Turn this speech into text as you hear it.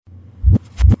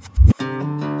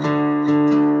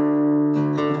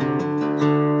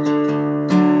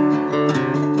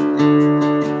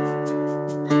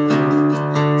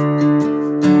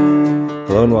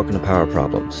and welcome to Power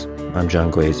Problems. I'm John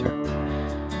Glazer.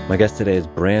 My guest today is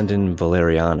Brandon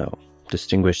Valeriano,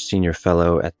 Distinguished Senior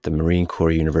Fellow at the Marine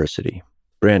Corps University.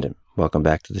 Brandon, welcome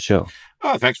back to the show.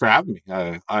 Oh, thanks for having me.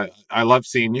 I love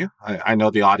seeing you. I know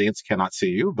the audience cannot see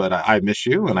you, but I miss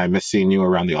you, and I miss seeing you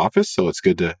around the office, so it's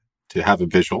good to have a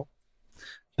visual.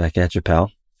 Back at you,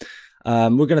 pal. We're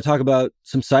going to talk about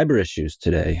some cyber issues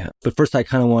today. But first, I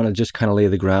kind of want to just kind of lay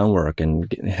the groundwork and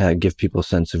give people a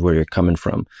sense of where you're coming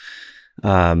from.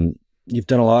 You've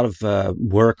done a lot of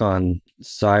work on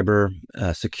cyber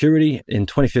security. In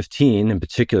 2015, in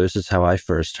particular, this is how I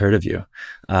first heard of you.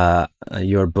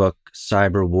 Your book,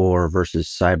 Cyber War versus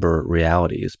Cyber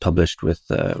Reality, is published with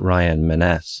Ryan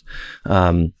Maness.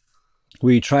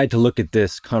 We tried to look at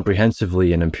this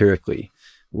comprehensively and empirically.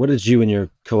 What did you and your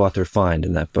co-author find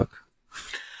in that book?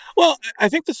 Well, I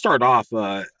think to start off,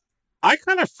 I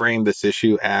kind of framed this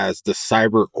issue as the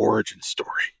cyber origin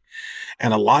story.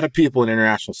 And a lot of people in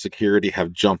international security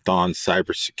have jumped on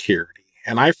cybersecurity.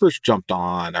 And I first jumped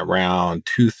on around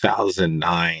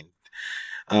 2009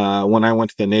 when I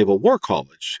went to the Naval War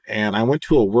College. And I went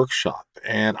to a workshop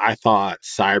and I thought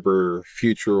cyber,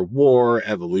 future of war,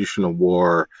 evolution of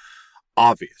war,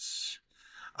 obvious.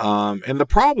 And the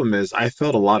problem is I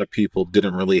felt a lot of people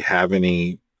didn't really have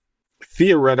any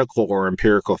theoretical or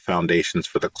empirical foundations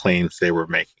for the claims they were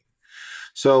making.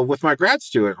 So with my grad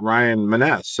student, Ryan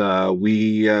Maness,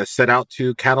 we set out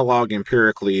to catalog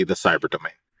empirically the cyber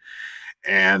domain.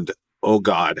 And oh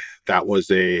God, that was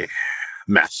a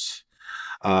mess.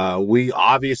 We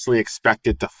obviously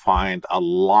expected to find a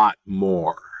lot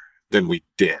more than we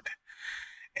did.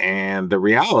 And the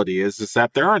reality is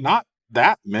that there are not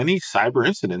that many cyber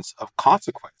incidents of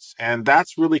consequence. And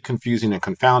that's really confusing and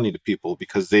confounding to people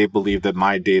because they believe that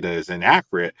my data is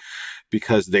inaccurate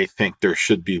because they think there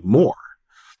should be more.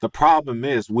 The problem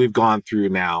is we've gone through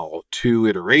now 2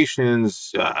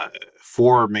 iterations,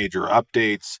 4 major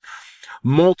updates,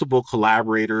 multiple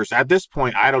collaborators. At this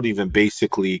point, I don't even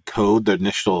basically code the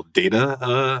initial data.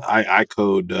 I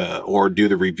code or do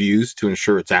the reviews to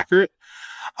ensure it's accurate.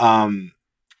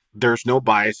 There's no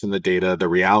bias in the data. The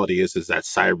reality is that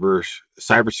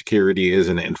cybersecurity is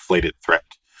an inflated threat.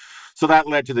 So that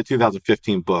led to the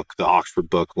 2015 book, the Oxford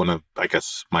book, one of, I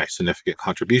guess, my significant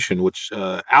contribution, which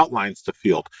outlines the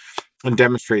field and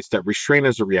demonstrates that restraint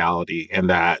is a reality and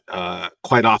that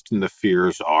quite often the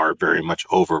fears are very much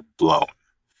overblown.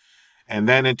 And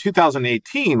then in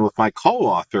 2018, with my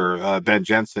co-author, Ben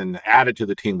Jensen, added to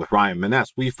the team with Ryan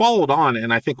Maness, we followed on,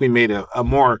 and I think we made a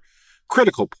more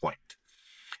critical point.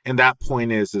 And that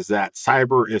point is that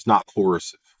cyber is not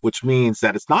coercive, which means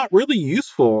that it's not really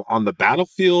useful on the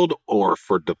battlefield or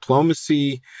for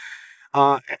diplomacy.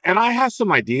 And I have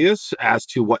some ideas as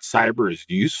to what cyber is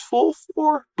useful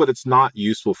for, but it's not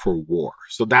useful for war.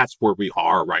 So that's where we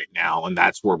are right now. And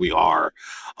that's where we are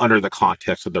under the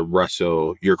context of the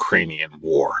Russo-Ukrainian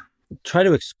war. Try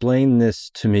to explain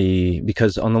this to me,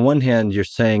 because on the one hand, you're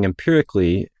saying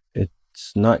empirically,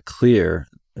 it's not clear.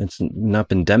 It's not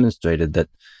been demonstrated that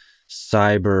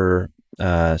cyber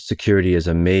security is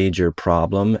a major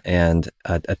problem and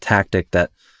a tactic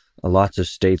that lots of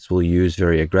states will use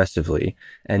very aggressively.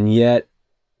 And yet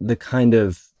the kind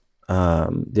of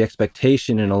the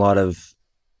expectation in a lot of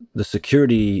the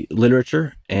security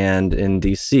literature and in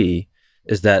DC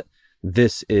is that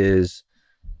this is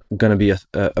going to be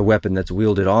a weapon that's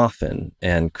wielded often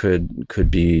and could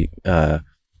be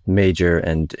major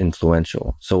and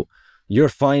influential. So your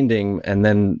finding and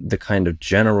then the kind of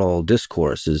general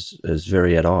discourse is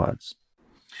very at odds.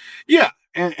 Yeah,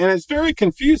 and it's very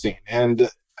confusing. And,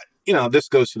 this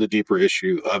goes to the deeper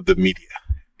issue of the media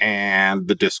and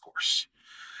the discourse.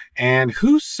 And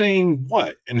who's saying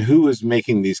what and who is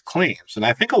making these claims? And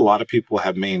I think a lot of people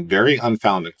have made very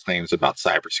unfounded claims about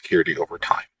cybersecurity over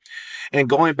time. And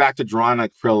going back to Drona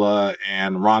Krilla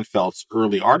and Ron Felt's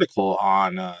early article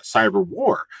on cyber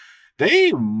war,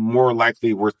 they more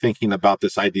likely were thinking about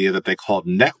this idea that they called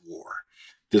net war,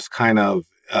 this kind of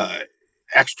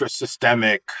extra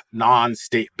systemic,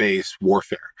 non-state-based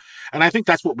warfare. And I think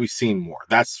that's what we've seen more.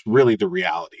 That's really the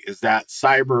reality, is that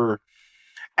cyber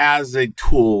as a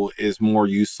tool is more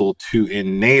useful to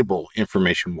enable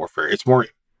information warfare. It's more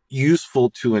useful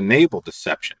to enable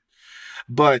deception.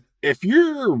 But if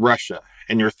you're Russia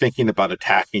and you're thinking about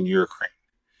attacking Ukraine,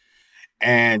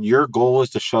 and your goal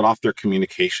is to shut off their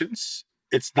communications,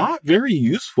 it's not very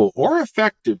useful or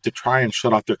effective to try and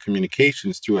shut off their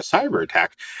communications through a cyber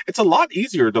attack. It's a lot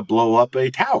easier to blow up a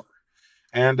tower.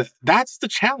 And that's the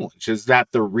challenge, is that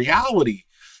the reality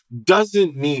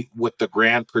doesn't meet with the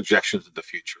grand projections of the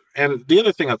future. And the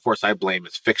other thing, of course, I blame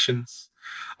is fictions.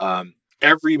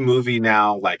 Every movie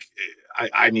now, like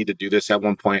I need to do this at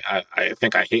one point. I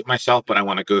think I hate myself, but I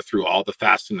want to go through all the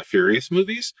Fast and the Furious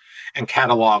movies and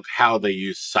catalog how they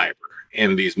use cyber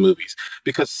in these movies,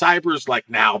 because cyber is like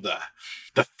now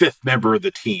the fifth member of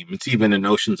the team. It's even in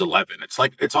Ocean's 11. It's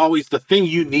like it's always the thing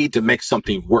you need to make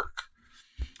something work.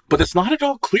 But it's not at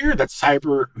all clear that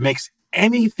cyber makes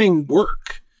anything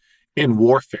work in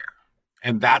warfare.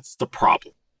 And that's the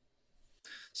problem.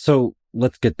 So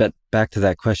let's get back to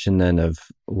that question then of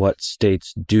what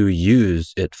states do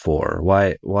use it for.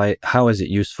 How is it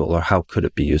useful, or how could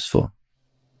it be useful?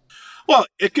 Well,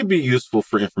 it could be useful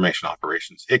for information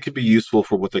operations. It could be useful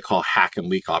for what they call hack and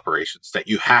leak operations, that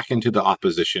you hack into the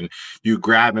opposition, you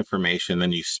grab information,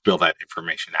 then you spill that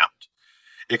information out.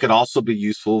 It could also be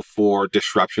useful for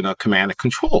disruption of command and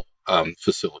control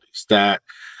facilities, that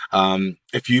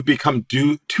if you become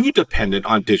too dependent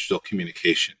on digital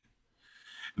communication,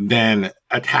 then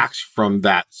attacks from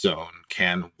that zone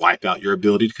can wipe out your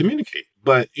ability to communicate.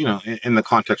 But, in the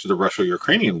context of the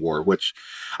Russia-Ukrainian war, which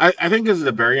I think is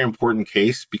a very important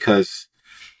case, because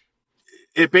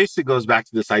it basically goes back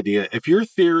to this idea: if your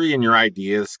theory and your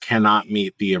ideas cannot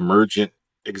meet the emergent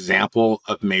example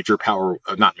of major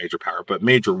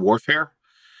warfare,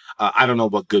 I don't know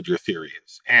what good your theory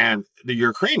is. And the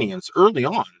Ukrainians early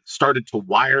on started to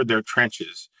wire their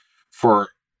trenches for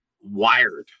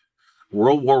wired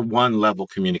World War I level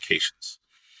communications.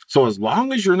 So as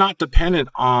long as you're not dependent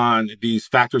on these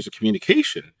factors of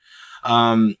communication,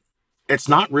 it's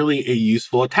not really a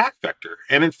useful attack vector.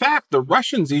 And in fact, the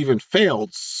Russians even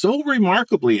failed so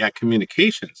remarkably at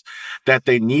communications that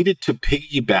they needed to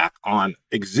piggyback on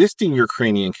existing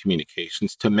Ukrainian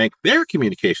communications to make their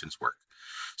communications work.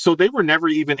 So they were never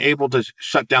even able to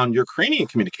shut down Ukrainian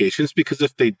communications, because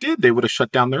if they did, they would have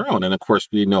shut down their own. And of course,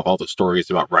 we know all the stories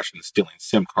about Russians stealing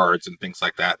SIM cards and things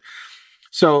like that.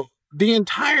 So the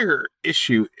entire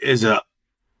issue is a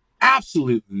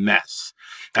absolute mess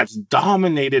that's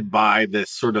dominated by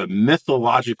this sort of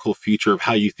mythological feature of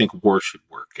how you think war should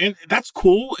work. And that's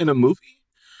cool in a movie.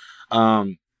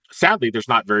 Sadly, there's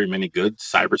not very many good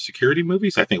cybersecurity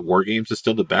movies. I think War Games is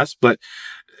still the best, but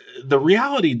the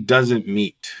reality doesn't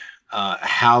meet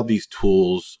how these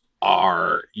tools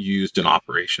are used in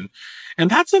operation. And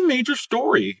that's a major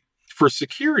story for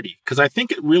security, because I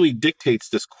think it really dictates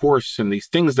this course and these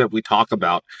things that we talk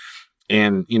about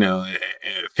in,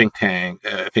 think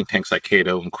tanks like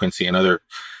Cato and Quincy and other,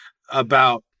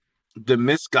 about the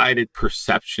misguided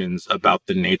perceptions about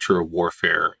the nature of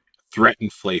warfare, threat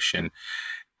inflation,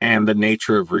 and the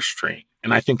nature of restraint.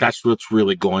 And I think that's what's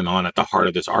really going on at the heart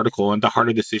of this article and the heart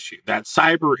of this issue, that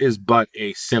cyber is but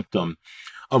a symptom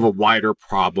of a wider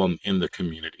problem in the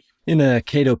community. In a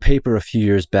Cato paper a few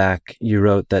years back, you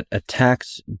wrote that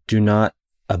attacks do not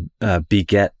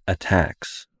beget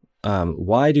attacks.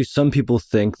 Why do some people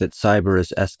think that cyber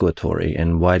is escalatory,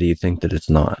 and why do you think that it's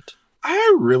not?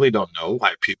 I really don't know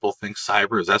why people think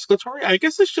cyber is escalatory. I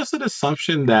guess it's just an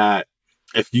assumption that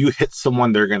if you hit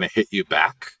someone, they're going to hit you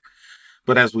back.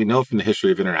 But as we know from the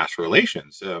history of international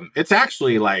relations, it's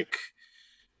actually like,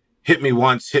 hit me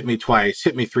once, hit me twice,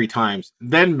 hit me 3 times,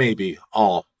 then maybe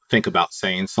I'll think about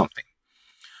saying something.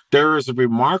 There is a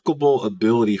remarkable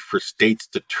ability for states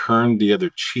to turn the other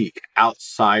cheek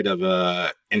outside of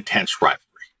a intense rivalry.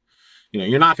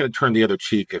 You're not going to turn the other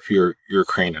cheek if you're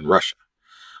Ukraine and Russia.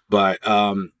 But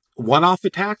one-off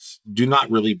attacks do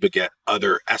not really beget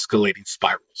other escalating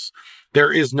spirals.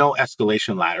 There is no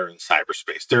escalation ladder in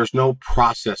cyberspace. There's no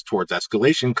process towards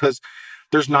escalation, because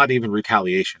there's not even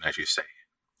retaliation, as you say.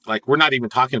 Like, we're not even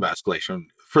talking about escalation.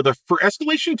 For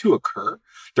escalation to occur,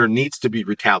 there needs to be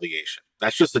retaliation.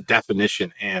 That's just a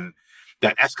definition, and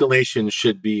that escalation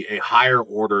should be a higher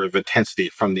order of intensity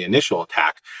from the initial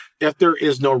attack. If there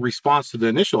is no response to the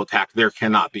initial attack, there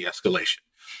cannot be escalation.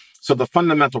 So the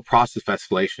fundamental process of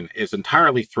escalation is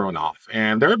entirely thrown off.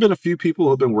 And there have been a few people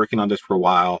who've been working on this for a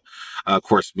while. Of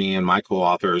course, me and my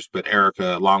co-authors, but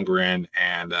Erica Longren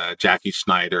and Jackie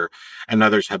Schneider and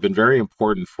others have been very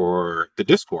important for the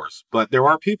discourse. But there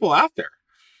are people out there,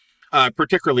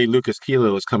 particularly Lucas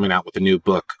Kilo is coming out with a new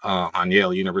book on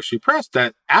Yale University Press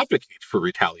that advocates for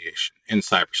retaliation in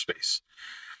cyberspace.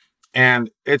 And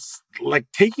it's like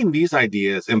taking these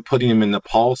ideas and putting them into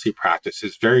policy practice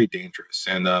is very dangerous.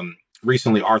 And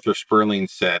recently, Arthur Sperling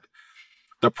said,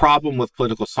 the problem with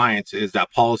political science is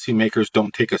that policymakers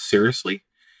don't take us seriously.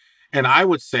 And I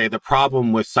would say the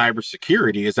problem with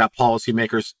cybersecurity is that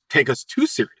policymakers take us too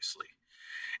seriously.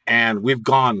 And we've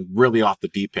gone really off the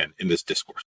deep end in this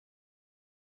discourse.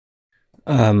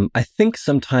 I think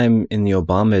sometime in the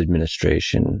Obama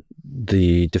administration,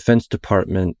 the Defense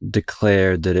Department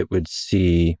declared that it would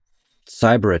see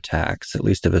cyber attacks, at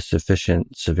least of a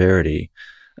sufficient severity,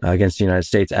 against the United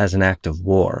States as an act of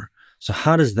war. So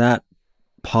how does that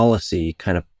policy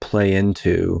kind of play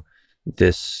into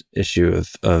this issue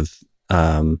of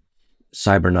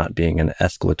cyber not being an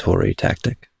escalatory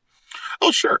tactic?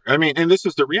 Oh, sure. I mean, and this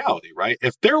is the reality, right?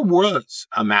 If there was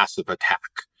a massive attack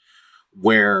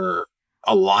where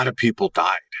a lot of people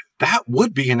died, that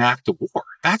would be an act of war.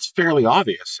 That's fairly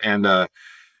obvious. And,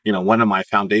 one of my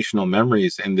foundational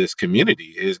memories in this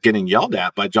community is getting yelled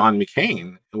at by John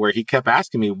McCain, where he kept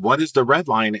asking me, what is the red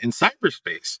line in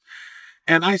cyberspace?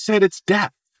 And I said, it's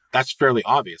death. That's fairly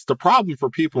obvious. The problem for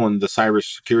people in the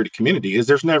cybersecurity community is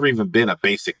there's never even been a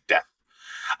basic death.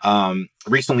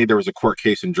 Recently, there was a court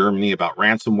case in Germany about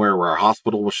ransomware where a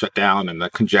hospital was shut down. And the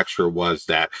conjecture was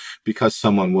that because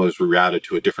someone was rerouted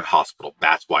to a different hospital,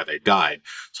 that's why they died.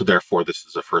 So therefore, this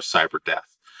is the first cyber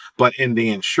death. But in the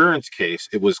insurance case,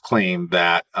 it was claimed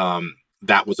that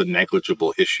that was a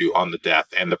negligible issue on the death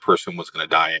and the person was going to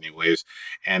die anyways.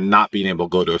 And not being able to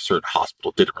go to a certain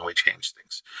hospital didn't really change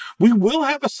things. We will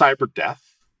have a cyber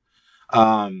death.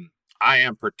 I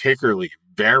am particularly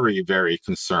very, very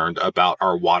concerned about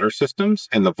our water systems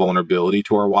and the vulnerability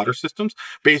to our water systems,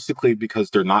 basically because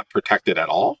they're not protected at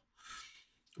all.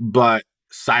 But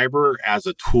cyber as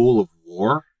a tool of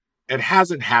war, it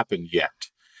hasn't happened yet.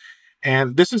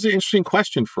 And this is an interesting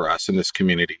question for us in this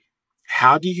community.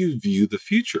 How do you view the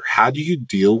future? How do you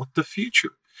deal with the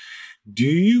future? Do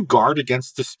you guard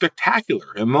against the spectacular?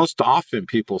 And most often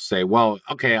people say, well,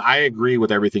 okay, I agree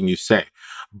with everything you say,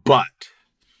 but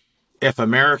if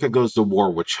America goes to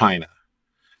war with China,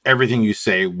 everything you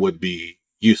say would be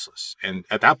useless. And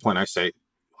at that point, I say,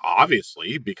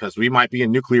 obviously, because we might be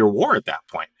in nuclear war at that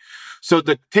point. So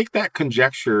to take that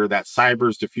conjecture that cyber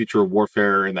is the future of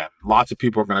warfare and that lots of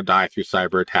people are going to die through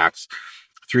cyber attacks,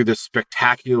 through this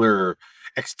spectacular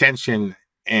extension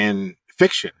and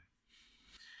fiction,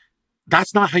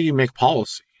 that's not how you make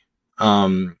policy.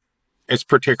 It's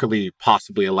particularly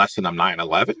possibly a lesson of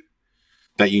 9/11.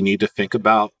 That you need to think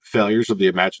about failures of the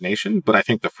imagination. But I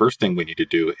think the first thing we need to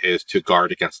do is to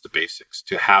guard against the basics,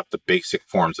 to have the basic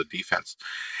forms of defense.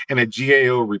 And a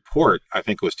GAO report, I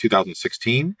think it was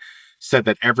 2016, said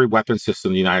that every weapon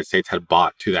system the United States had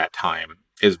bought to that time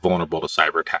is vulnerable to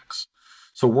cyber attacks.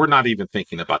 So we're not even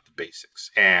thinking about the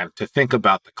basics. And to think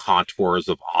about the contours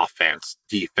of offense,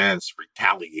 defense,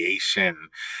 retaliation,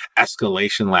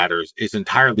 escalation ladders is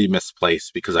entirely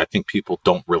misplaced because I think people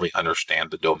don't really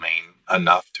understand the domain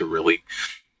enough to really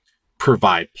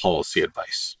provide policy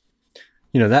advice.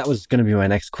 That was going to be my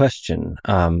next question.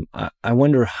 I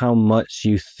wonder how much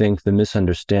you think the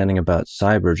misunderstanding about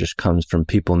cyber just comes from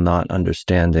people not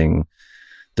understanding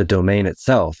the domain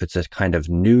itself. It's a kind of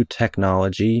new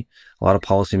technology. A lot of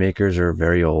policymakers are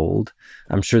very old.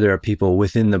 I'm sure there are people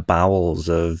within the bowels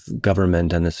of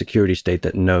government and the security state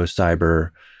that know cyber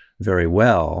very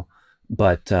well.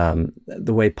 But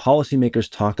the way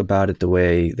policymakers talk about it, the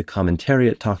way the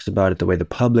commentariat talks about it, the way the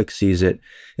public sees it,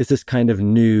 is this kind of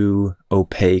new,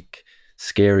 opaque,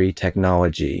 scary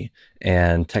technology.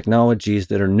 And technologies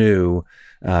that are new,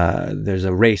 there's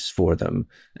a race for them,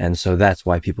 and so that's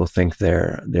why people think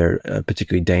they're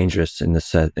particularly dangerous in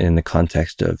the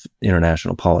context of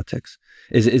international politics.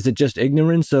 Is it just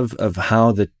ignorance of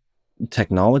how the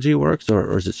technology works,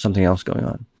 or is it something else going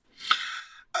on?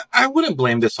 I wouldn't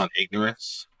blame this on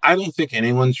ignorance. I don't think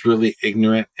anyone's really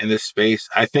ignorant in this space.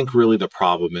 I think really the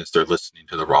problem is they're listening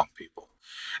to the wrong people.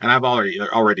 And I've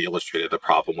already illustrated the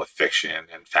problem with fiction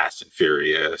and Fast and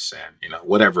Furious and,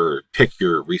 whatever, pick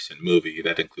your recent movie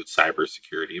that includes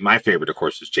cybersecurity. My favorite, of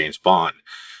course, is James Bond,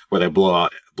 where they blow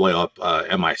up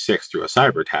MI6 through a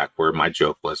cyber attack, where my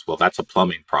joke was, well, that's a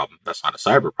plumbing problem. That's not a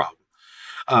cyber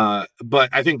problem. But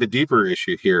I think the deeper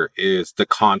issue here is the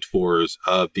contours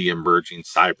of the emerging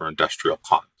cyber industrial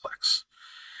complex.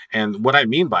 And what I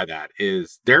mean by that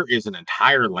is there is an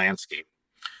entire landscape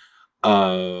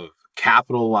of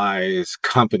capitalized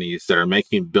companies that are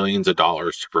making billions of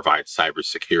dollars to provide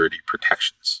cybersecurity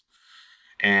protections.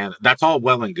 And that's all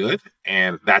well and good,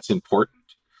 and that's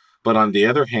important. But on the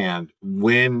other hand,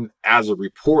 when, as a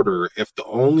reporter, if the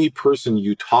only person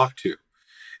you talk to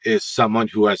is someone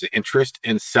who has an interest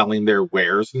in selling their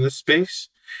wares in this space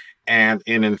and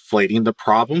in inflating the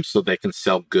problem so they can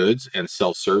sell goods and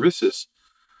sell services,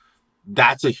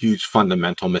 that's a huge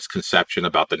fundamental misconception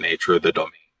about the nature of the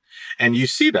domain. And you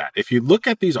see that if you look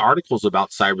at these articles about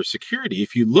cybersecurity,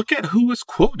 if you look at who is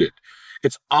quoted,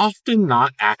 it's often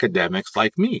not academics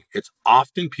like me. It's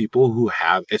often people who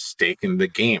have a stake in the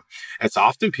game. It's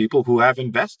often people who have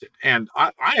invested. And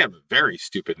I am a very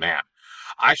stupid man.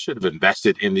 I should have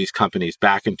invested in these companies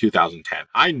back in 2010.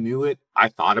 I knew it. I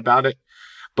thought about it.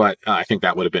 But I think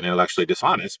that would have been intellectually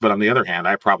dishonest. But on the other hand,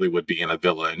 I probably would be in a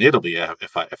villa in Italy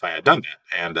if I had done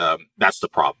that. And that's the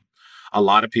problem. A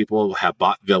lot of people have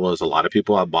bought villas. A lot of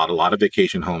people have bought a lot of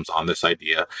vacation homes on this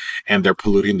idea, and they're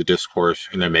polluting the discourse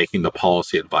and they're making the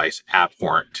policy advice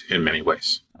abhorrent in many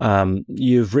ways.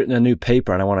 You've written a new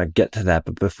paper, and I want to get to that.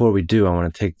 But before we do, I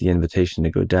want to take the invitation to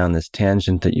go down this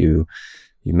tangent that you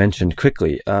mentioned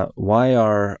quickly. Why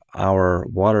are our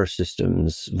water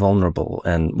systems vulnerable,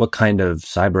 and what kind of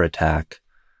cyber attack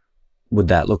would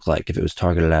that look like if it was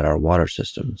targeted at our water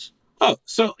systems? Oh,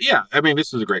 so yeah, I mean,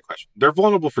 this is a great question. They're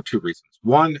vulnerable for two reasons.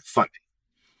 One, funding.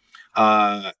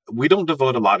 We don't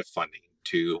devote a lot of funding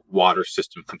to water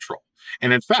system control.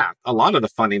 And in fact, a lot of the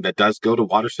funding that does go to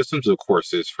water systems, of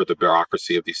course, is for the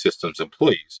bureaucracy of these systems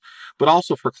employees, but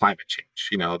also for climate change.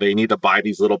 You know, they need to buy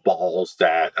these little balls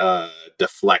that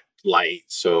deflect light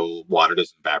so water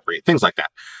doesn't evaporate, things like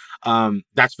that.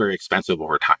 That's very expensive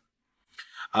over time.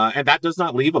 And that does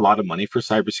not leave a lot of money for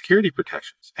cybersecurity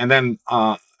protections. And then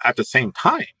at the same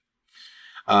time,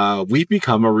 we've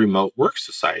become a remote work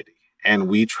society and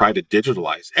we try to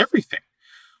digitalize everything.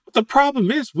 But the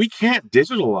problem is we can't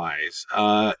digitalize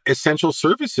essential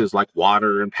services like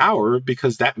water and power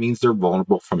because that means they're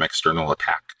vulnerable from external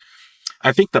attack.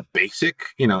 I think the basic,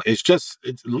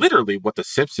 it's literally what The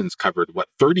Simpsons covered,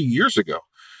 30 years ago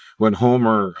when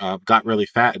Homer got really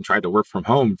fat and tried to work from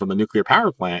home from the nuclear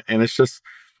power plant. And it's just,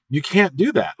 you can't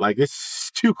do that. Like,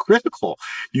 it's too critical.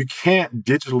 You can't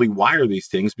digitally wire these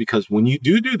things because when you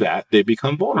do that, they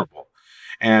become vulnerable.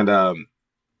 And,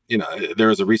 there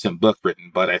was a recent book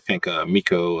written, but I think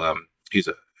Mikko, he's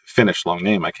a Finnish long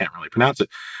name. I can't really pronounce it.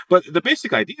 But the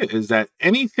basic idea is that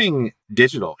anything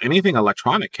digital, anything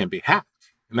electronic can be hacked.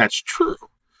 And that's true.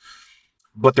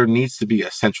 But there needs to be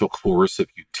essential coercive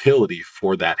utility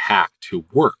for that hack to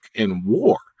work in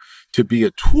war, to be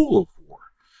a tool of war.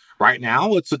 Right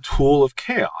now, it's a tool of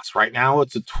chaos. Right now,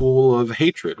 it's a tool of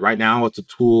hatred. Right now, it's a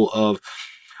tool of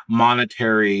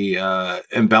monetary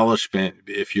embellishment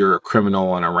if you're a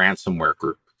criminal in a ransomware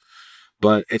group.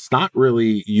 But it's not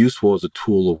really useful as a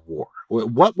tool of war.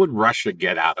 What would Russia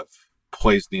get out of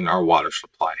poisoning our water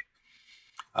supply?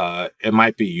 It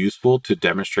might be useful to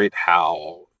demonstrate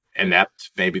how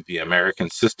inept maybe the American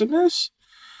system is,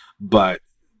 but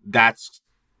that's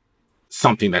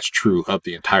something that's true of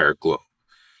the entire globe.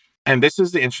 And this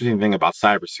is the interesting thing about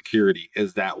cybersecurity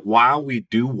is that while we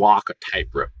do walk a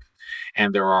tightrope,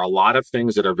 and there are a lot of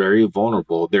things that are very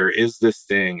vulnerable, there is this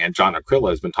thing, and John Aquila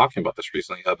has been talking about this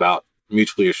recently, about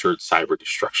mutually assured cyber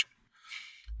destruction.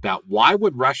 Now, why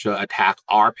would Russia attack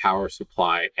our power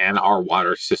supply and our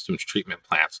water systems treatment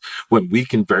plants when we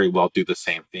can very well do the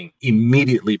same thing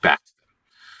immediately back to them?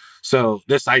 So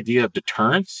this idea of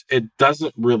deterrence, it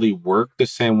doesn't really work the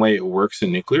same way it works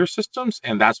in nuclear systems.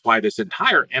 And that's why this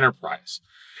entire enterprise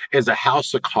is a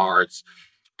house of cards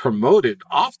promoted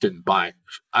often by,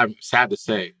 I'm sad to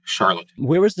say, charlatans.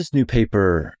 Where was this new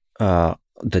paper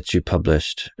that you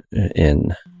published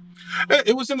in?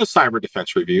 It was in the Cyber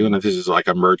Defense Review, and this is like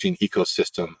a emerging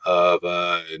ecosystem of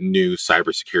new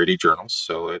cybersecurity journals.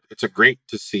 So it's a great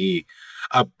to see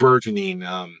a burgeoning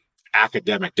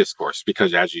academic discourse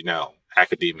because, as you know,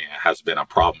 academia has been a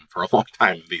problem for a long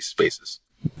time in these spaces.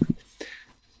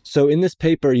 So in this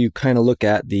paper, you kind of look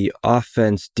at the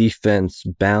offense-defense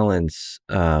balance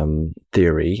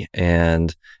theory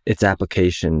and its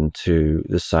application to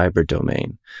the cyber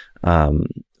domain.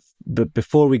 But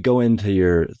before we go into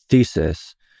your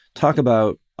thesis, talk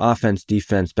about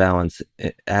offense-defense balance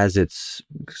as it's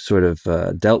sort of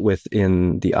dealt with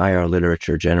in the IR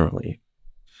literature generally.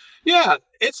 Yeah,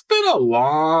 it's been a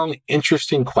long,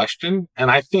 interesting question.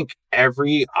 And I think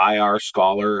every IR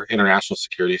scholar, international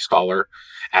security scholar,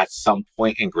 at some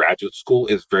point in graduate school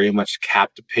is very much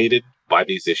captivated by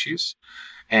these issues.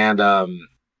 And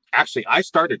actually, I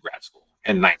started grad school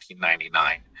in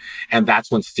 1999. And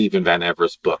that's when Steven Van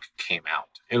Ever's book came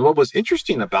out. And what was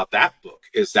interesting about that book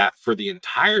is that for the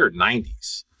entire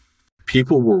 90s,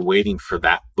 people were waiting for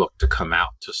that book to come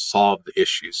out to solve the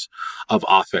issues of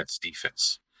offense,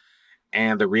 defense.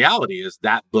 And the reality is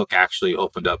that book actually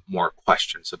opened up more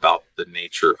questions about the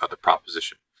nature of the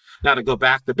proposition. Now, to go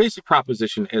back, the basic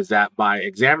proposition is that by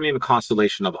examining the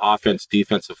constellation of offense,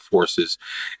 defensive forces,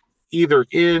 either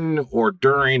in or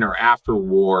during or after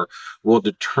war, will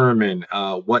determine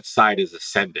what side is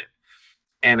ascendant.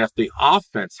 And if the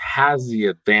offense has the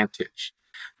advantage,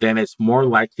 then it's more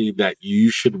likely that you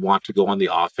should want to go on the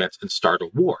offense and start a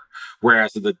war.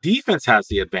 Whereas if the defense has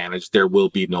the advantage, there will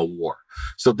be no war.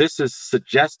 So this is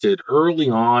suggested early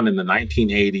on in the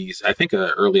 1980s, I think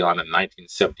early on in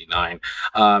 1979.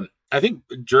 I think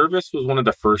Jervis was one of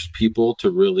the first people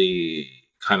to really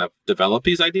kind of develop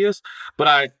these ideas.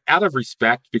 But out of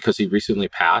respect, because he recently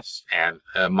passed, and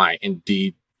my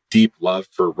indeed deep love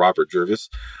for Robert Jervis,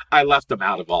 I left him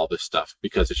out of all this stuff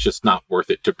because it's just not worth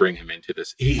it to bring him into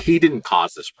this. He didn't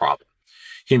cause this problem.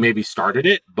 He maybe started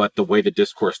it, but the way the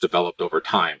discourse developed over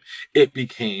time, it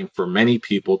became for many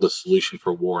people the solution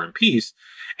for war and peace.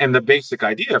 And the basic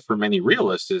idea for many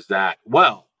realists is that,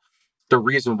 well, the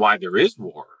reason why there is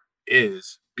war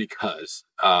is because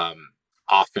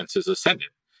offense is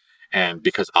ascendant. And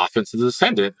because offense is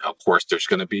ascendant, of course, there's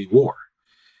going to be war.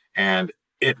 And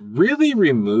it really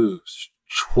removes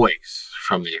choice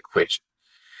from the equation.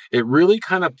 It really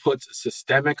kind of puts a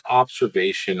systemic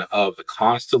observation of the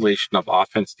constellation of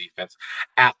offense, defense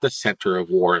at the center of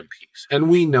war and peace. And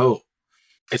we know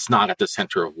it's not at the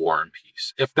center of war and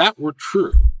peace. If that were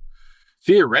true,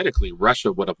 theoretically,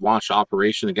 Russia would have launched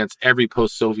operation against every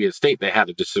post-Soviet state they had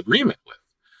a disagreement with.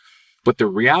 But the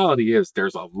reality is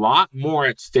there's a lot more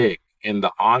at stake in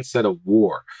the onset of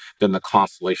war than the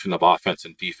constellation of offense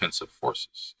and defensive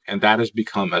forces. And that has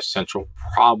become a central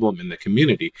problem in the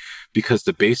community because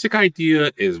the basic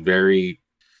idea is very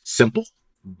simple,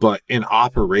 but in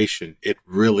operation, it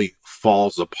really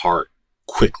falls apart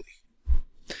quickly.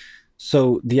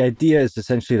 So the idea is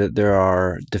essentially that there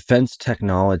are defense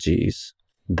technologies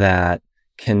that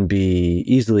can be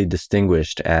easily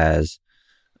distinguished as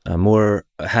more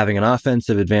having an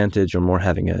offensive advantage or more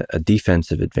having a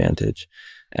defensive advantage.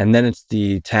 And then it's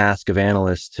the task of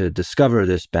analysts to discover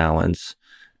this balance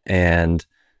and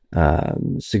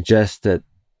suggest that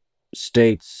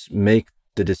states make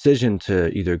the decision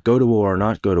to either go to war or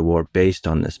not go to war based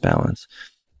on this balance.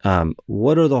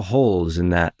 What are the holes in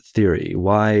that theory?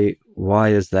 Why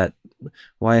is that?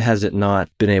 Why has it not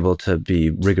been able to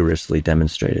be rigorously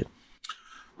demonstrated?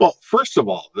 Well, first of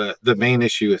all, the main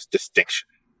issue is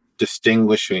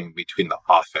distinguishing between the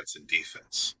offense and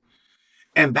defense.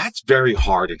 And that's very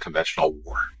hard in conventional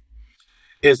war.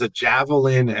 Is a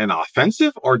javelin an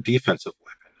offensive or defensive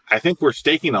weapon? I think we're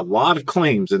staking a lot of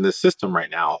claims in this system right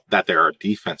now that there are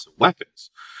defensive weapons.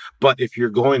 But if you're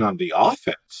going on the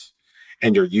offense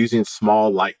and you're using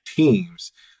small, light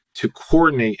teams to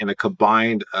coordinate in a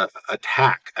combined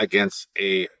attack against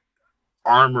a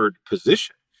armored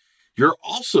position, you're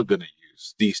also going to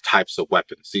use these types of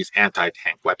weapons, these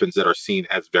anti-tank weapons that are seen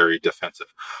as very defensive.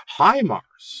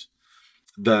 HIMARS,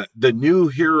 the new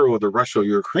hero of the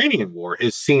Russo-Ukrainian war,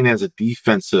 is seen as a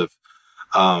defensive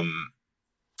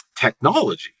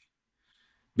technology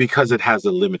because it has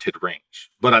a limited range.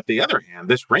 But on the other hand,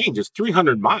 this range is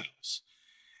 300 miles.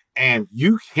 And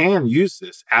you can use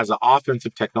this as an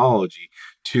offensive technology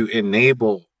to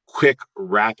enable quick,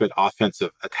 rapid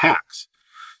offensive attacks.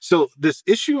 So this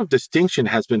issue of distinction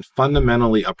has been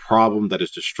fundamentally a problem that has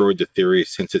destroyed the theory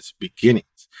since its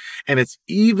beginnings. And it's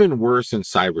even worse in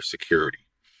cybersecurity.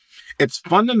 It's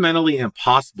fundamentally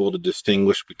impossible to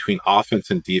distinguish between offense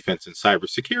and defense in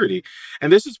cybersecurity.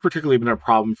 And this has particularly been a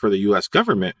problem for the US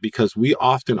government because we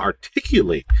often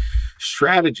articulate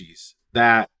strategies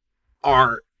that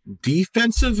are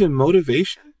defensive in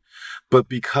motivation, but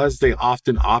because they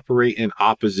often operate in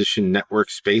opposition network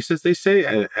space, as they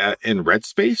say, in red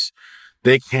space,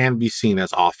 they can be seen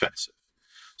as offensive.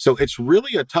 So it's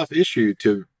really a tough issue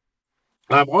to,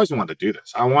 I've always wanted to do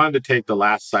this. I wanted to take the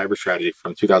last cyber strategy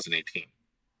from 2018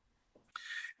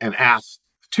 and ask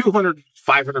 200,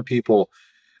 500 people,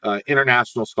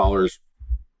 international scholars,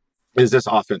 is this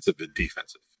offensive and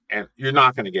defensive? And you're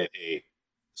not going to get a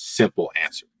simple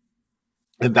answer.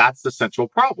 And that's the central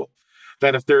problem,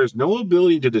 that if there is no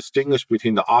ability to distinguish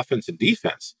between the offense and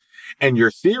defense, and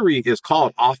your theory is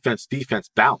called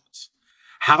offense-defense balance,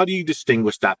 how do you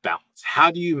distinguish that balance? How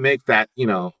do you make that,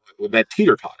 that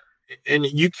teeter-totter? And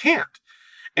you can't.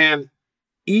 And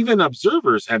even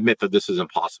observers admit that this is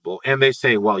impossible. And they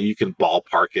say, well, you can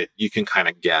ballpark it, you can kind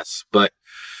of guess, but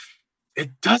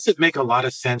it doesn't make a lot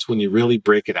of sense when you really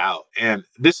break it out. And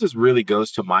this really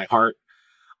goes to my heart.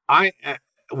 I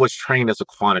was trained as a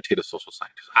quantitative social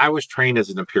scientist. I was trained as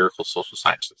an empirical social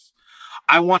scientist.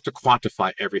 I want to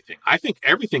quantify everything. I think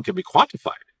everything can be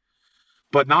quantified,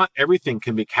 but not everything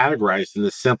can be categorized in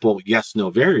the simple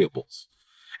yes-no variables.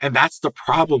 And that's the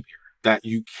problem here, that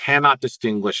you cannot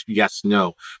distinguish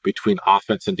yes-no between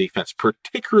offense and defense,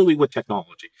 particularly with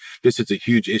technology. This is a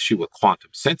huge issue with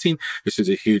quantum sensing. This is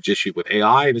a huge issue with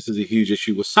AI. This is a huge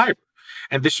issue with cyber.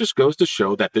 And this just goes to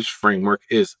show that this framework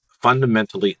is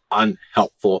fundamentally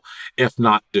unhelpful, if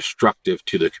not destructive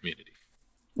to the community.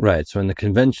 Right. So in the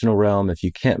conventional realm, if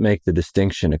you can't make the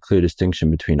distinction, a clear distinction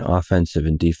between offensive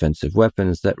and defensive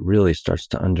weapons, that really starts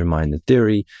to undermine the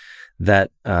theory.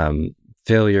 That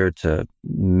failure to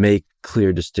make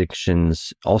clear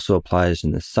distinctions also applies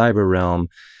in the cyber realm.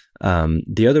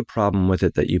 The other problem with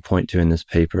it that you point to in this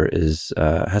paper is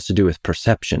has to do with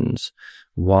perceptions.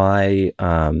 Why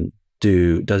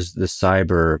does the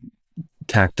cyber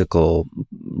tactical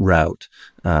route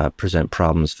present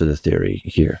problems for the theory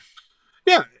here?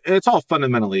 Yeah, it's all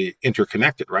fundamentally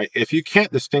interconnected, right? If you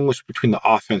can't distinguish between the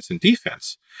offense and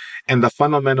defense, and the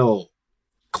fundamental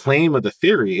claim of the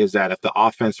theory is that if the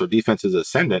offense or defense is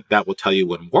ascendant, that will tell you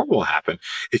when war will happen.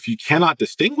 If you cannot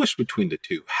distinguish between the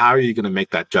two, how are you going to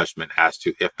make that judgment as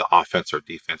to if the offense or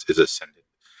defense is ascendant?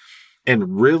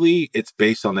 And really, it's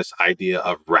based on this idea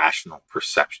of rational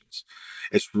perceptions.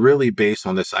 It's really based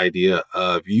on this idea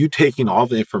of you taking all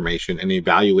the information and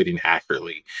evaluating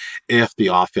accurately if the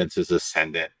offense is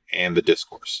ascendant and the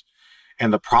discourse.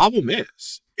 And the problem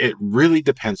is, it really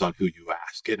depends on who you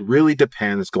ask. It really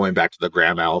depends, going back to the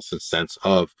Graham Allison sense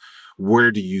of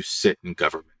where do you sit in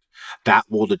government? That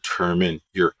will determine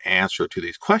your answer to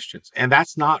these questions. And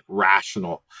that's not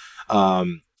rational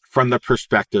from the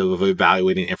perspective of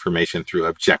evaluating information through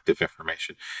objective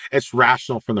information. It's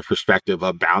rational from the perspective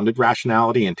of bounded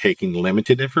rationality and taking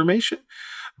limited information,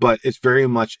 but it's very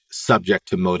much subject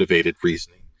to motivated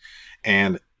reasoning.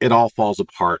 And it all falls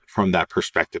apart from that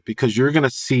perspective because you're going to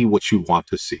see what you want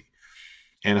to see.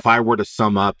 And if I were to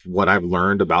sum up what I've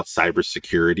learned about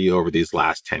cybersecurity over these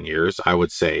last 10 years, I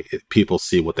would say people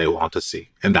see what they want to see.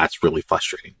 And that's really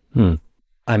frustrating.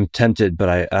 I'm tempted,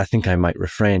 but I think I might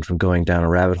refrain from going down a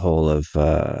rabbit hole of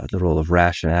the role of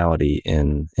rationality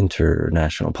in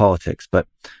international politics. But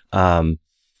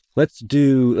let's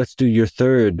do your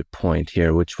third point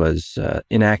here, which was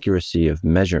inaccuracy of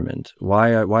measurement.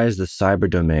 Why is the cyber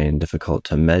domain difficult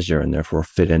to measure and therefore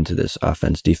fit into this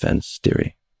offense-defense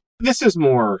theory? This is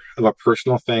more of a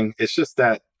personal thing. It's just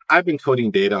that I've been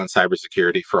coding data on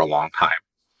cybersecurity for a long time.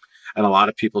 And a lot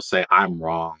of people say I'm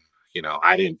wrong.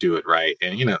 I didn't do it right.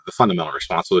 And, the fundamental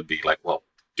response would be like, well,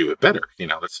 do it better.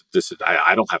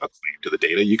 I don't have a claim to the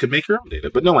data. You can make your own data,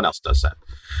 but no one else does that.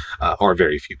 Or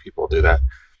very few people do that.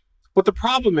 But the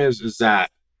problem is that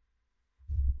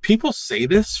people say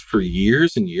this for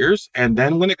years and years. And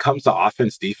then when it comes to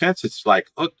offense, defense, it's like,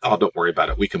 oh, don't worry about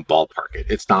it. We can ballpark it.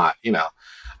 It's not,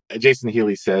 Jason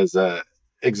Healy says,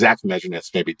 exact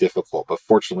measurements may be difficult, but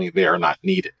fortunately they are not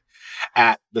needed.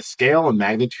 At the scale and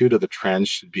magnitude of the trend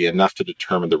should be enough to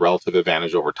determine the relative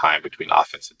advantage over time between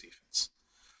offense and defense.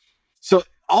 So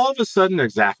all of a sudden,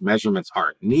 exact measurements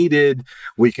aren't needed.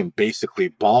 We can basically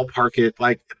ballpark it.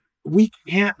 Like, we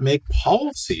can't make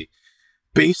policy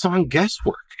based on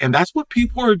guesswork. And that's what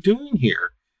people are doing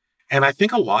here. And I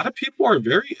think a lot of people are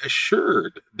very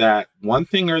assured that one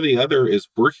thing or the other is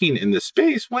working in this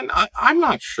space when I'm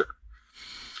not sure.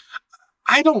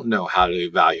 I don't know how to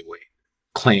evaluate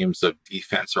claims of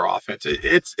defense or offense.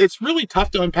 It's really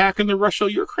tough to unpack in the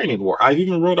Russia-Ukrainian war. I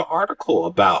even wrote an article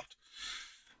about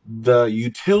the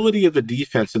utility of the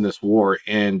defense in this war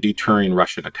in deterring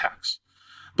Russian attacks.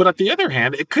 But on the other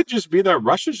hand, it could just be that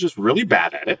Russia's just really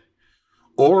bad at it,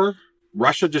 or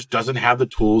Russia just doesn't have the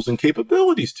tools and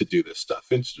capabilities to do this stuff.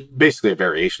 It's basically a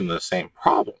variation of the same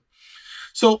problem.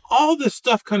 So all this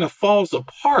stuff kind of falls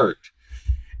apart,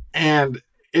 and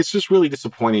it's just really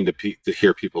disappointing to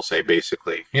hear people say,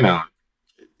 basically,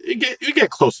 you get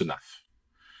close enough.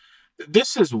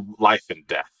 This is life and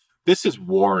death. This is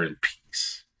war and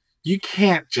peace. You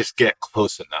can't just get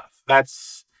close enough.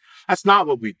 That's not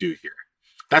what we do here.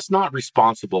 That's not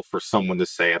responsible for someone to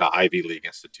say at an Ivy League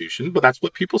institution, but that's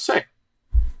what people say.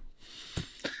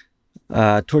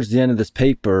 Towards the end of this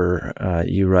paper,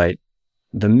 you write,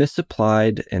 the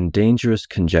misapplied and dangerous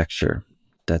conjecture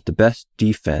that the best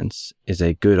defense is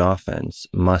a good offense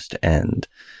must end.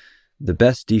 The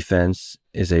best defense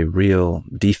is a real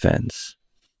defense.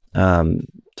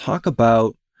 Talk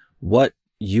about what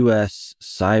U.S.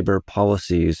 cyber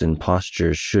policies and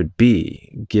postures should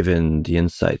be, given the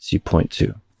insights you point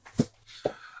to.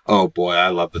 Oh boy, I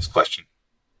love this question.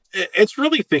 It's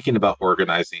really thinking about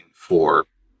organizing for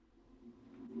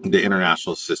the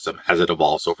international system as it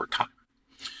evolves over time.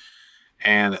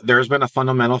 And there's been a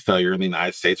fundamental failure in the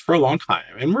United States for a long time,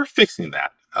 and we're fixing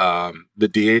that. The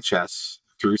DHS,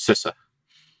 through CISA,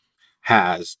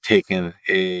 has taken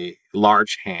a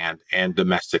large hand in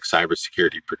domestic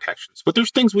cybersecurity protections. But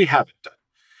there's things we haven't done.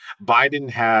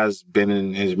 Biden has been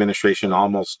in his administration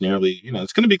almost nearly,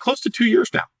 it's going to be close to 2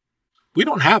 years now. We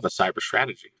don't have a cyber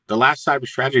strategy. The last cyber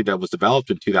strategy that was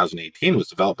developed in 2018 was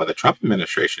developed by the Trump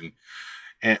administration,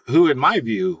 and who, in my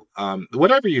view,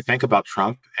 whatever you think about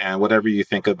Trump and whatever you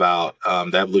think about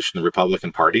the evolution of the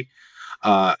Republican Party,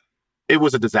 it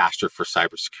was a disaster for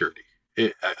cybersecurity.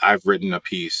 I've written a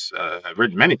piece, I've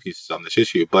written many pieces on this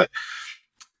issue, but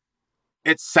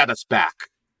it set us back.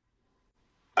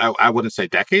 I wouldn't say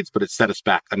decades, but it set us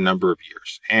back a number of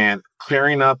years. And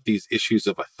clearing up these issues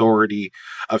of authority,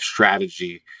 of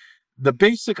strategy, the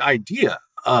basic idea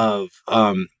of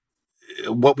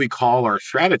what we call our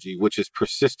strategy, which is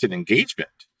persistent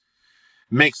engagement,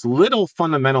 makes little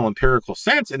fundamental empirical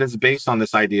sense and is based on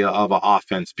this idea of an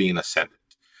offense being ascendant.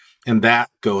 And that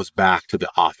goes back to the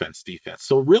offense defense.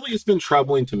 So really, it's been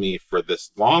troubling to me for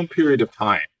this long period of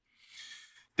time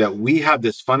that we have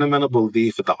this fundamental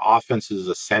belief that the offense is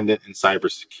ascendant in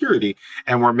cybersecurity,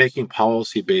 and we're making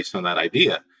policy based on that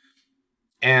idea.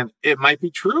 And it might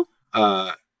be true.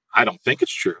 I don't think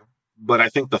it's true, but I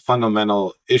think the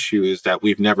fundamental issue is that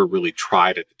we've never really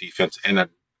tried at the defense in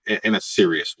a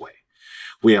serious way.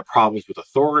 We have problems with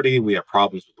authority. We have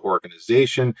problems with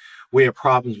organization. We have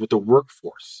problems with the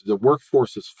workforce. The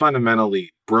workforce is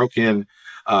fundamentally broken.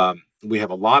 We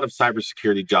have a lot of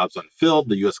cybersecurity jobs unfilled.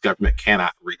 The U.S. government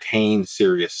cannot retain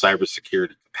serious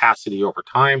cybersecurity capacity over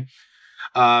time.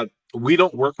 We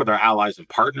don't work with our allies and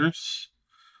partners.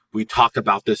 We talk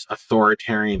about this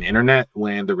authoritarian internet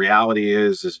when the reality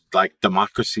is like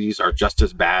democracies are just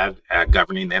as bad at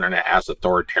governing the internet as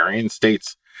authoritarian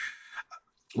states.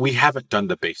 We haven't done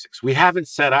the basics. We haven't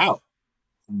set out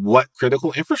what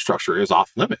critical infrastructure is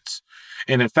off limits.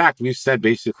 And in fact, we've said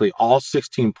basically all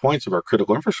 16 points of our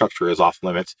critical infrastructure is off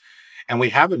limits. And we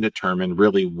haven't determined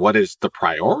really what is the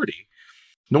priority,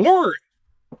 nor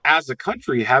as a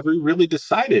country have we really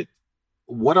decided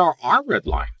what are our red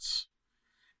lines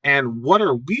and what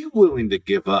are we willing to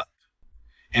give up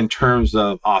in terms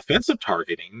of offensive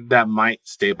targeting that might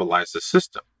stabilize the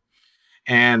system.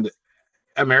 And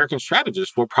American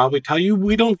strategists will probably tell you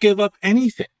we don't give up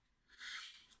anything.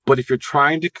 But if you're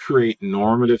trying to create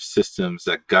normative systems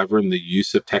that govern the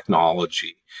use of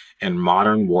technology in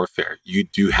modern warfare, you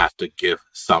do have to give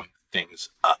some things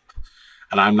up.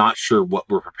 And I'm not sure what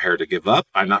we're prepared to give up.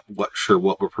 I'm not sure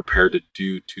what we're prepared to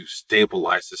do to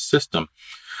stabilize the system,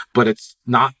 but it's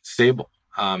not stable.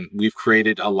 We've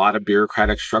created a lot of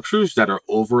bureaucratic structures that are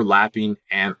overlapping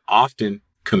and often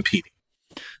competing.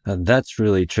 That's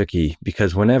really tricky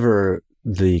because whenever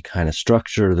the kind of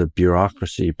structure, the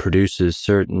bureaucracy produces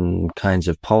certain kinds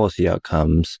of policy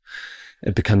outcomes,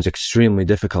 it becomes extremely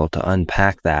difficult to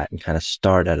unpack that and kind of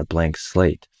start at a blank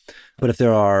slate. But if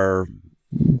there are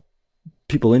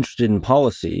people interested in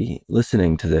policy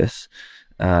listening to this,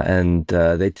 and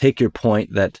they take your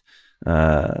point that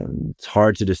it's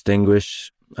hard to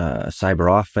distinguish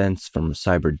cyber offense from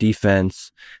cyber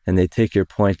defense, and they take your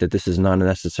point that this is not a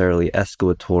necessarily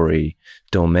escalatory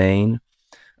domain.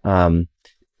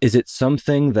 Is it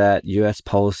something that U.S.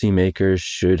 policymakers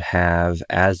should have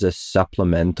as a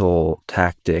supplemental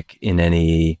tactic in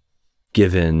any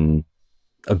given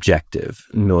objective,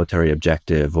 military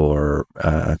objective or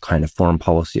kind of foreign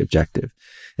policy objective?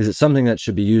 Is it something that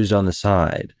should be used on the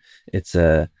side? It's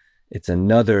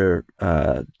another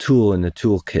tool in the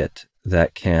toolkit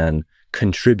that can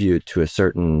contribute to a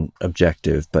certain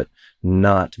objective, but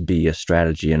not be a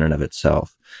strategy in and of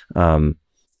itself.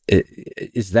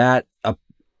 Is that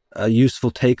a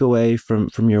useful takeaway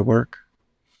from your work?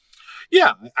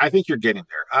 Yeah, I think you're getting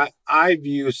there. I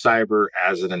view cyber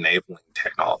as an enabling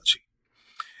technology.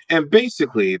 And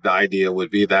basically, the idea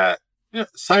would be that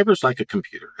cyber is like a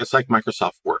computer. It's like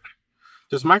Microsoft Word.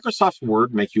 Does Microsoft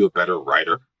Word make you a better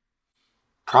writer?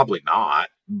 Probably not,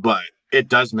 but it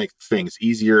does make things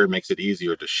easier. It makes it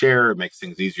easier to share. It makes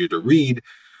things easier to read.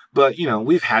 But,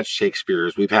 we've had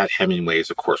Shakespeare's, we've had Hemingway's,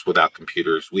 of course, without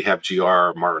computers. We have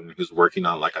G.R.R. Martin, who's working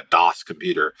on like a DOS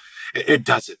computer. It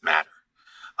doesn't matter.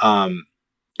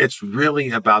 It's really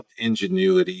about the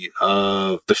ingenuity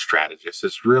of the strategist.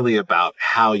 It's really about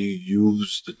how you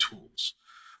use the tools.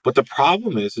 But the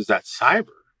problem is that cyber,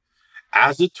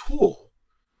 as a tool,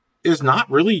 is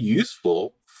not really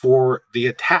useful for the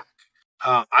attack.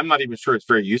 I'm not even sure it's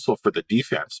very useful for the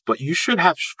defense, but you should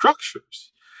have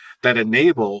structures that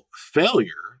enable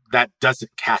failure that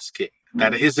doesn't cascade,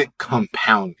 that isn't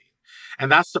compounding.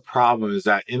 And that's the problem, is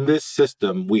that in this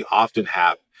system, we often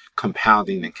have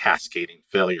compounding and cascading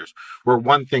failures where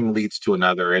one thing leads to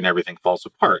another and everything falls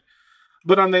apart.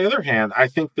 But on the other hand, I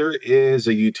think there is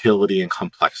a utility in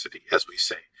complexity, as we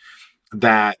say.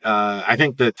 That I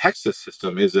think the Texas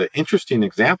system is an interesting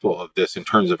example of this in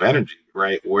terms of energy,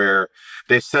 right? Where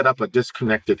they set up a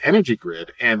disconnected energy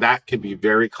grid, and that can be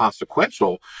very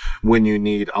consequential when you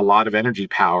need a lot of energy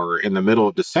power in the middle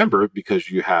of December because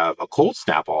you have a cold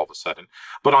snap all of a sudden.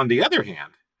 But on the other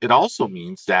hand, it also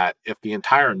means that if the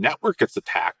entire network gets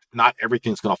attacked, not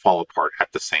everything's going to fall apart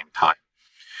at the same time.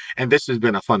 And this has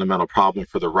been a fundamental problem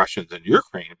for the Russians and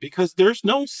Ukraine because there's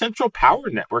no central power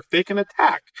network they can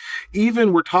attack.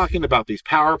 Even we're talking about these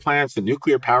power plants, the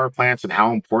nuclear power plants, and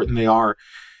how important they are.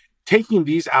 Taking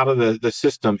these out of the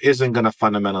system isn't going to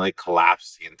fundamentally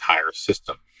collapse the entire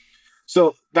system.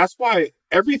 So that's why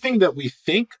everything that we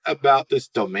think about this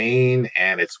domain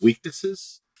and its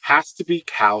weaknesses has to be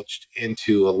couched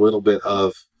into a little bit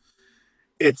of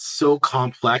it's so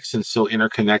complex and so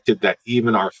interconnected that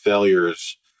even our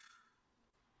failures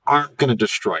aren't going to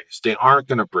destroy us. They aren't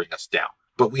going to bring us down.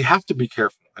 But we have to be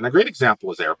careful. And a great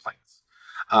example is airplanes.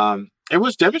 It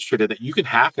was demonstrated that you can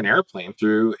hack an airplane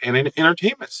through an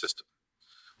entertainment system,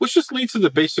 which just leads to the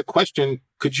basic question,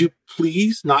 could you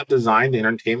please not design the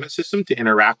entertainment system to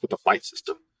interact with the flight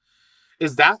system?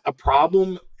 Is that a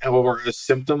problem or a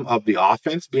symptom of the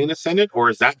offense being ascended, or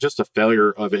is that just a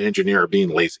failure of an engineer being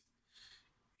lazy?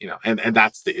 And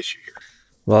that's the issue here.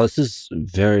 Well, this is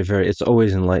it's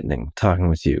always enlightening talking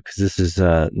with you, because this is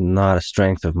not a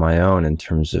strength of my own in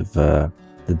terms of the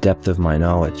depth of my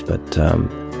knowledge. But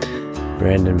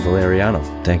Brandon Valeriano,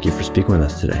 thank you for speaking with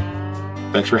us today.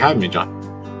 Thanks for having me, John.